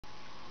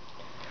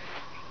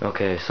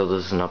Okay, so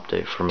this is an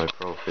update for my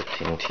Pro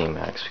 15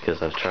 T-maxx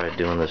because I've tried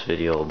doing this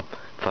video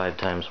 5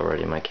 times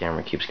already. My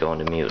camera keeps going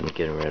to mute and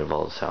getting rid of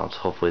all the sounds.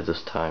 Hopefully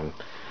this time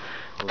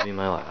will be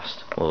my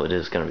last. Well, it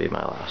is going to be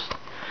my last.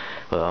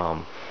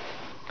 But,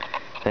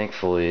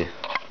 thankfully,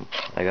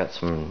 I got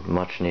some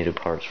much needed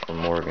parts from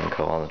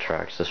Morganko on the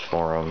Traxxas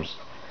forums.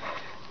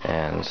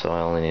 And so I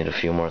only need a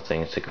few more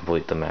things to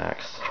complete the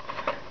max.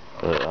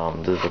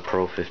 But, this is a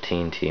Pro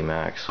 15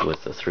 T-maxx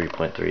with a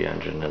 3.3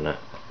 engine in it.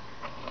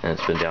 And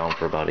it's been down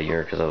for about a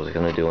year because I was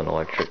going to do an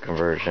electric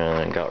conversion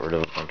and got rid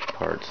of a bunch of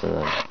parts and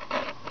then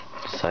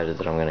decided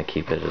that I'm going to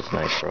keep it as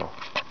nitro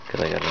because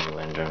I got a new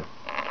engine.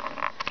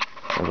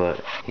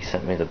 But he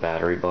sent me the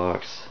battery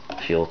box,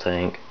 fuel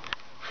tank,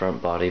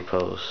 front body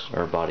post,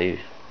 or body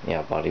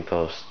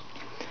post,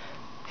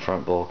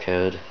 front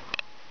bulkhead,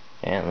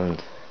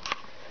 and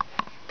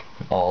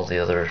all the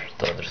other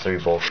 3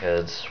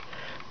 bulkheads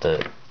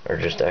that are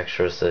just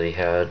extras that he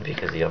had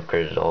because he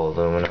upgraded all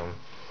aluminum.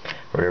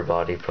 Rear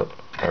body post,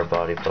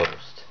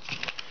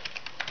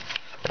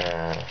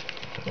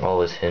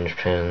 all his hinge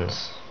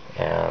pins,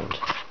 and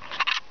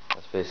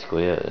that's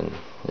basically it. And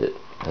it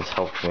has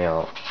helped me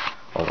out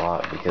a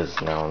lot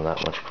because now I'm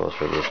that much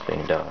closer to this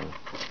being done.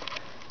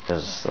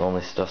 Because the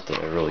only stuff that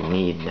I really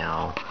need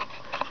now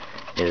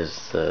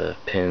is the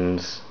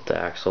pins, the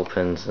axle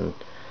pins, and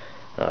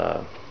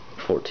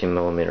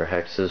 14mm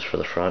hexes for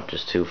the front,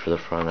 just 2 for the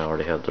front. I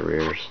already have the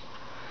rears.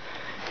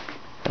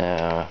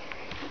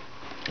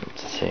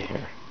 Let's see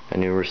here. A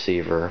new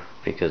receiver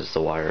because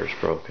the wire is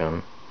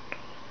broken.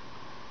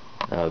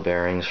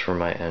 Bearings for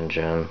my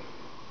engine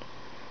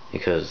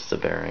because the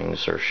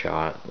bearings are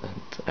shot.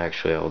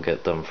 Actually, I'll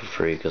get them for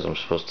free because I'm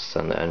supposed to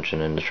send the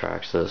engine into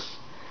Traxxas.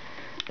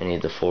 I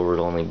need the forward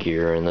only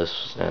gear in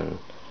this and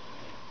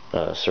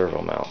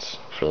servo mounts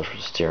for the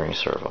steering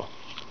servo.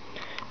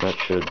 That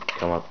should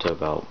come up to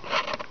about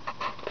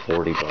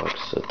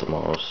 $40 at the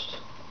most.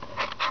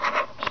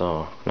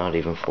 So, not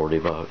even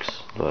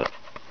 $40, but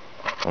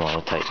I'm on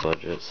a tight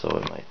budget, so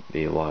it might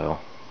be a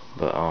while.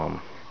 But,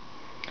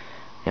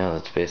 yeah,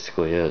 that's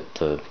basically it.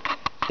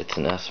 It's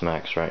an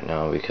S-maxx right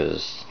now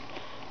because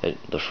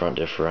the front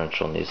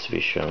differential needs to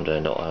be trimmed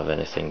and I don't have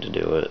anything to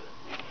do it.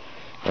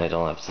 And I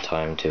don't have the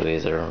time to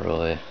either,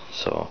 really.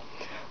 So,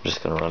 I'm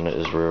just going to run it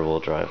as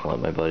rear-wheel drive and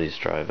let my buddies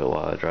drive it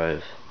while I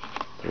drive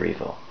the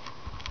Revo.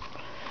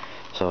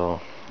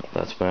 So,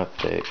 that's my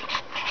update.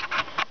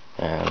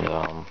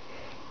 And,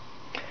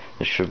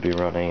 it should be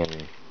running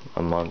in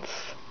a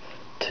month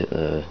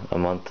to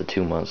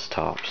 2 months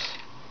tops.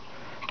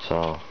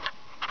 So,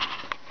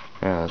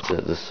 yeah, that's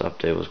it. This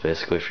update was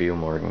basically for you,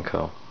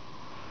 Morganko.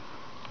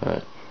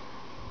 But,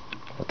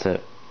 that's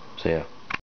it. See ya.